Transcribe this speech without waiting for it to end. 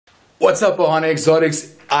What's up, Ohana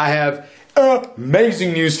Exotics? I have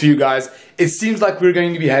amazing news for you guys. It seems like we're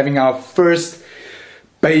going to be having our first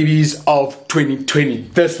babies of 2020.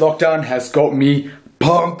 This lockdown has got me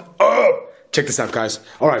pumped up. Check this out, guys.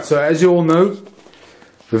 Alright, so as you all know,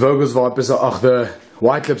 the Vogel's vipers are, the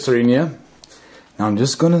white lips are in here. Now I'm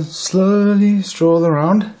just gonna slowly stroll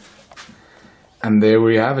around. And there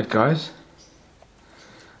we have it, guys.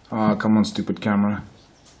 Oh, come on, stupid camera.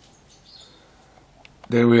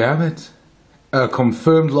 There we have it. A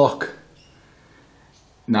confirmed lock.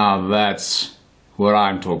 Now that's what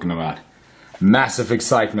I'm talking about. Massive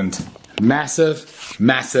excitement. Massive,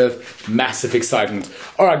 massive, massive excitement.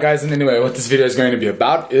 Alright guys, and anyway, what this video is going to be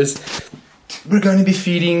about is we're going to be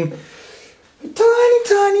feeding a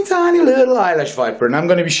tiny little eyelash viper. And I'm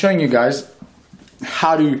going to be showing you guys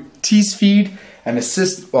how to tease feed and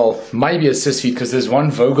assist, well, maybe assist feed, because there's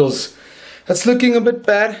one Vogel's that's looking a bit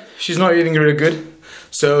bad. She's not eating really good.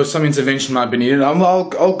 So some intervention might be needed.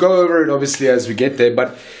 I'll go over it obviously as we get there.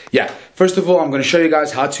 But yeah, first of all, I'm going to show you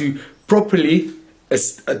guys how to properly,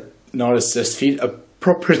 not assist feed,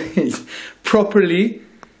 properly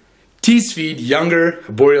tease feed younger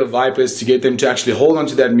arboreal vipers to get them to actually hold on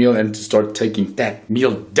to that meal and to start taking that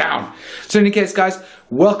meal down. So in any case, guys,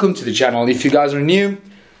 welcome to the channel. If you guys are new,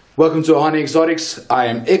 welcome to Ohana Exotics. I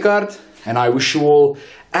am Eckhart, and I wish you all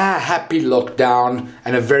a happy lockdown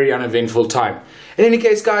and a very uneventful time. In any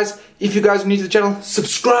case, guys, if you guys are new to the channel,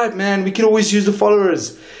 subscribe, man. We can always use the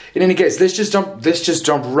followers. In any case, let's just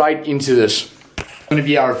jump right into this. It's going to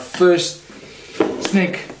be our first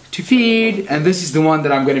snake to feed, and this is the one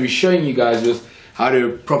that I'm going to be showing you guys with how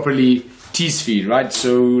to properly tease feed, right?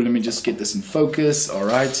 So let me just get this in focus. All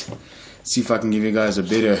right, see if I can give you guys a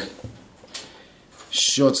better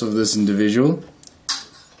shots of this individual.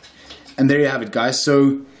 And there you have it, guys.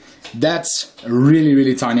 So that's a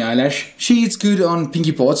really tiny eyelash. She eats good on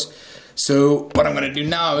pinky pots. So what I'm going to do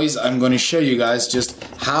now is I'm going to show you guys just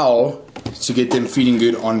how to get them feeding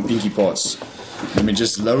good on pinky pots. Let me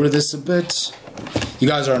just lower this a bit. You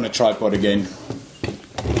guys are on a tripod again.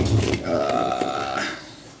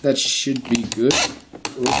 That should be good.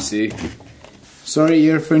 Oopsie. Sorry,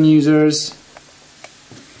 earphone users.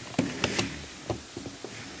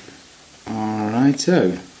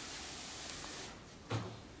 Alrighto.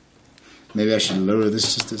 Maybe I should lower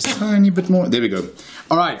this just a tiny bit more. There we go.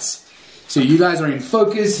 Alright, so you guys are in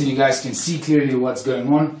focus and you guys can see clearly what's going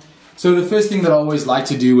on. So the first thing that I always like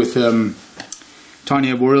to do with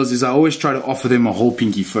tiny arboreals is I always try to offer them a whole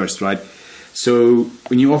pinky first, right? So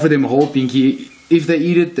when you offer them a whole pinky, if they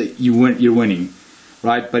eat it, you're winning,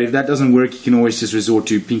 right? But if that doesn't work, you can always just resort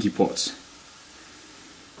to pinky pots.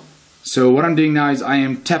 So what I'm doing now is I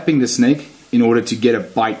am tapping the snake in order to get a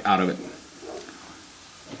bite out of it.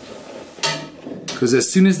 Because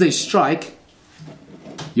as soon as they strike,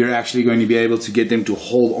 you're actually going to be able to get them to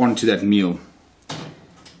hold on to that meal.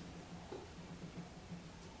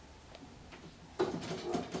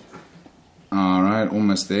 Alright,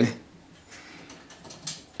 almost there.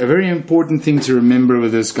 A very important thing to remember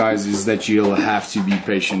with this, guys, is that you'll have to be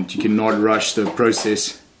patient. You cannot rush the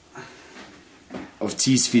process of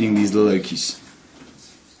tease feeding these little okies.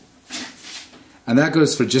 And that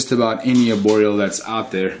goes for just about any arboreal that's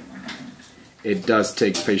out there. It does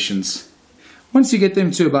take patience. Once you get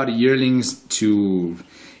them to about a yearling or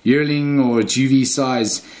juvie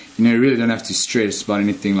size, you really don't have to stress about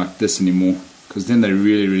anything like this anymore, because then they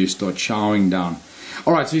really start chowing down.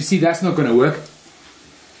 Alright, so you see that's not going to work.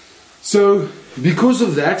 So because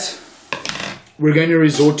of that, we're going to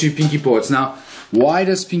resort to pinky pots. Now, why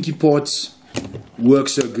does pinky pots work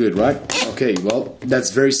so good, right? Okay, well,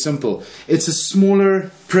 that's very simple. It's a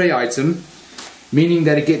smaller prey item, meaning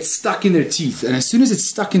that it gets stuck in their teeth, and as soon as it's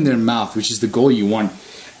stuck in their mouth, which is the goal you want,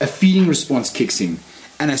 a feeding response kicks in.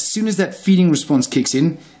 And as soon as that feeding response kicks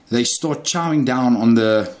in, they start chowing down on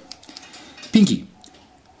the pinky.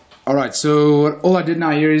 Alright, so all I did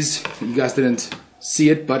now here is, you guys didn't see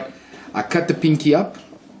it, but I cut the pinky up.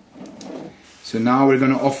 So now we're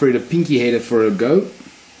going to offer it a pinky header for a go.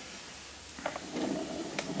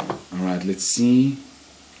 Alright, let's see.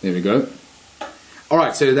 There we go.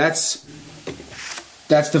 Alright, so that's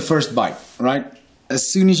the first bite, right?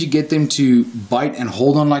 As soon as you get them to bite and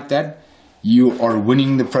hold on like that, you are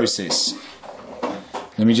winning the process.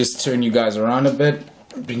 Let me just turn you guys around a bit,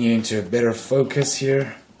 bring you into a better focus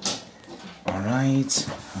here. Alright.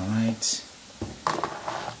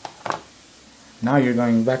 Now you're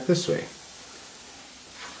going back this way.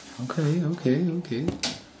 Okay.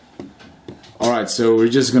 Alright, so we're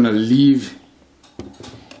just gonna leave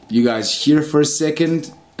you guys here for a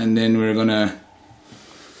second, and then we're gonna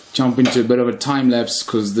jump into a bit of a time lapse,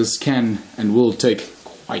 because this can and will take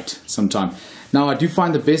fight sometime. Now I do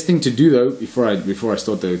find the best thing to do though, before I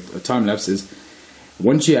start the time lapse, is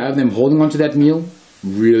once you have them holding onto that meal,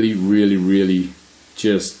 really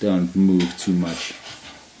just don't move too much.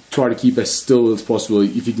 Try to keep as still as possible.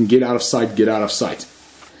 If you can get out of sight, get out of sight.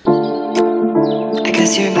 I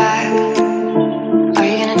guess you're back. Are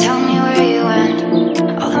you gonna tell me where you went?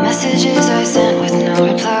 All the messages I sent with no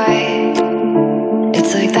reply.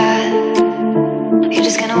 It's like that. You're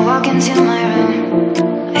just gonna walk into my room.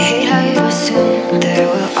 I hate how you assume there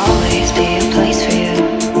will always be a place for you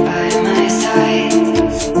by my side,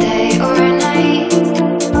 day or night.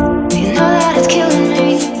 You know that it's killing me.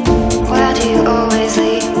 Why do you always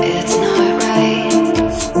leave? It's not right.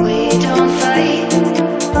 We don't fight,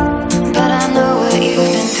 but I know what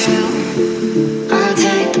you've been through. I'll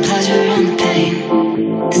take the pleasure and the pain,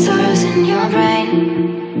 the sorrows in your brain,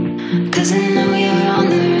 'cause I know you're on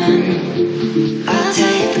the run. I'll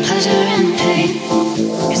take the pleasure and the pain,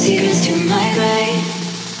 your secrets to my grave,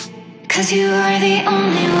 'cause you are the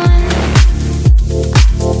only one.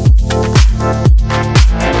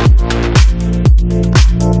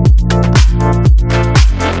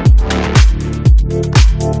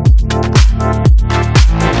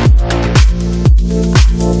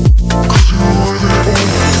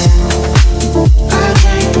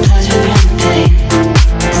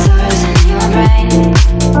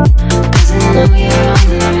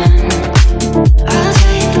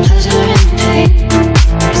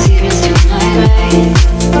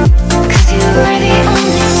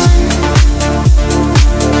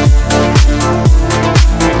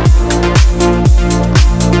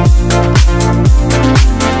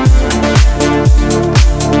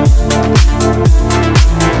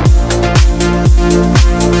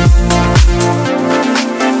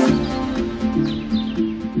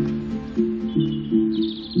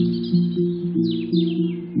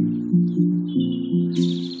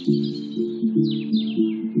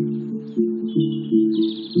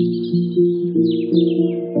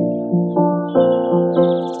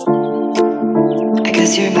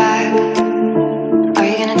 You're back. Are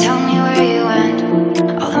you gonna tell me where you went?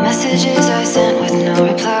 All the messages I sent with no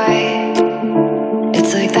reply.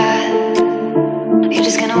 It's like that. You're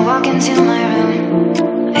just gonna walk into my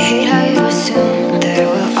room. I hate how you assume there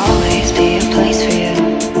will always be a place for you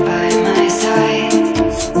by my side,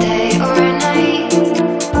 day or night.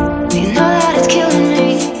 You know that it's killing me.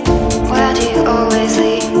 Why do you always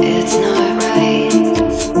leave? It's not right.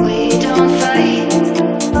 We don't fight,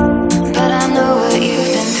 but I know what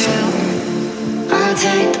you've been through. I'll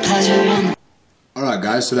take the pleasure and... Alright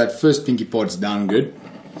guys, so that first pinky part's down good.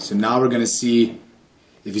 So now we're going to see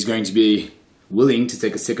if he's going to be willing to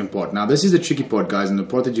take a second part. Now this is the tricky part guys, and the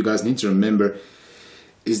part that you guys need to remember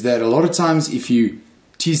is that a lot of times if you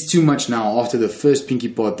tease too much now after the first pinky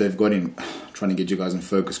part they've got in... I'm trying to get you guys in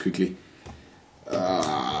focus quickly.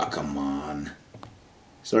 Come on.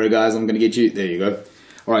 Sorry guys, I'm going to get you... There you go.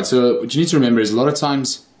 Alright, so what you need to remember is a lot of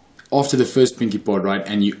times after the first pinky part, right,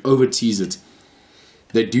 and you over tease it,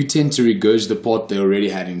 they do tend to regurgitate the part they already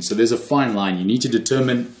had in. So there's a fine line. You need to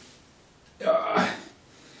determine...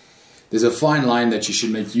 there's a fine line that you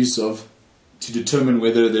should make use of to determine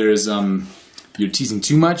whether there is you're teasing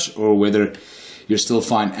too much or whether you're still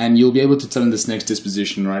fine. And you'll be able to tell in this next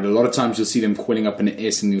disposition, right? A lot of times you'll see them coiling up in an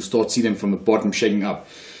S, and you'll start to see them from the bottom shaking up.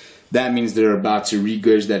 That means they're about to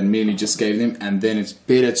regurgitate that meal you just gave them, and then it's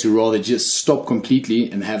better to rather just stop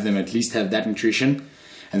completely and have them at least have that nutrition,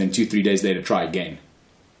 and then 2-3 days later try again.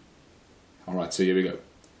 Alright, so here we go.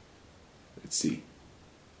 Let's see.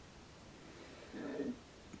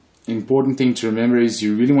 Important thing to remember is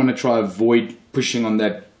you really want to try avoid pushing on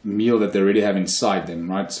that meal that they already have inside them,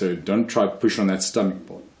 right? So don't try push on that stomach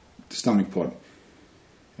part.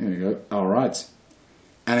 There we go. Alright.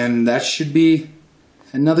 And then that should be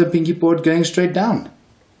another pinky part going straight down.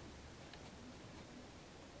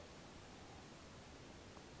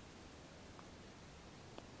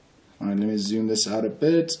 Alright, let me zoom this out a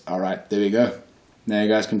bit. Alright, there we go. Now you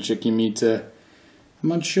guys can check your meat. I'm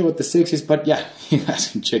not sure what the 6 is, but yeah, you guys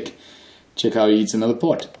can check how he eats another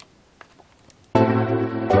part.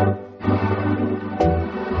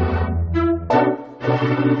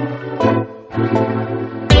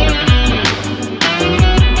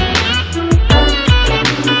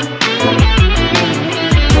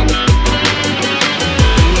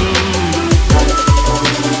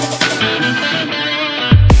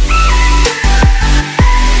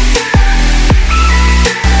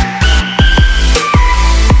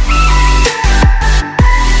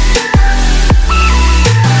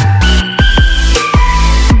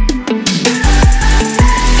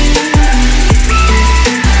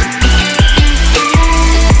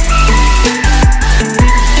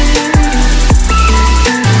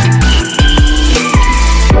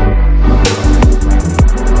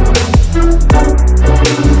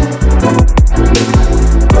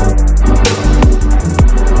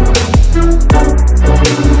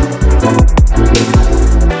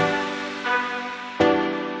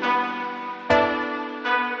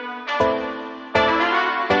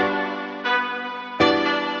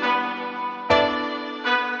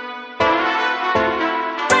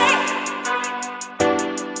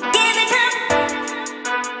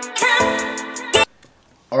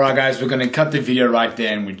 Alright guys, we're going to cut the video right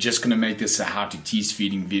there and we're just going to make this a how to tease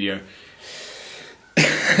feeding video.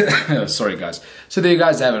 Sorry guys. So there you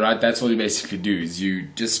guys have it, right? That's all you basically do is you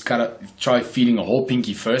just try feeding a whole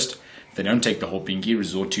pinky first. If they don't take the whole pinky,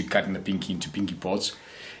 resort to cutting the pinky into pinky parts.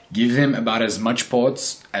 Give them about as much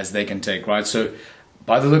parts as they can take, right? So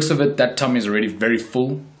by the looks of it, that tummy is already very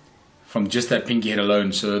full from just that pinky head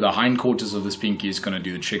alone. So the hindquarters of this pinky is going to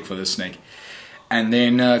do the trick for this snake. And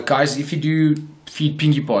then guys, if you do feed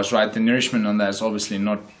pinky parts, right, the nourishment on that is obviously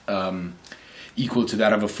not equal to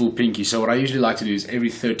that of a full pinky. So what I usually like to do is every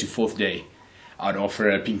 3rd to 4th day I'd offer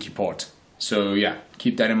a pinky part. So yeah,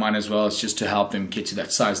 keep that in mind as well. It's just to help them get to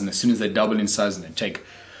that size, and as soon as they double in size and they take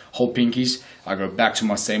whole pinkies, I go back to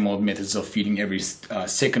my same old methods of feeding every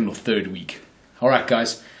 2nd or 3rd week. Alright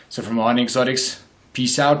guys, so from Harding Exotics,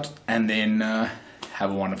 peace out, and then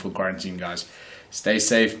have a wonderful quarantine guys. Stay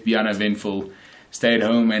safe, be uneventful, stay at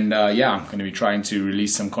home, and yeah, I'm going to be trying to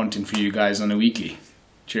release some content for you guys on a weekly.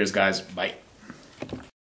 Cheers guys, bye.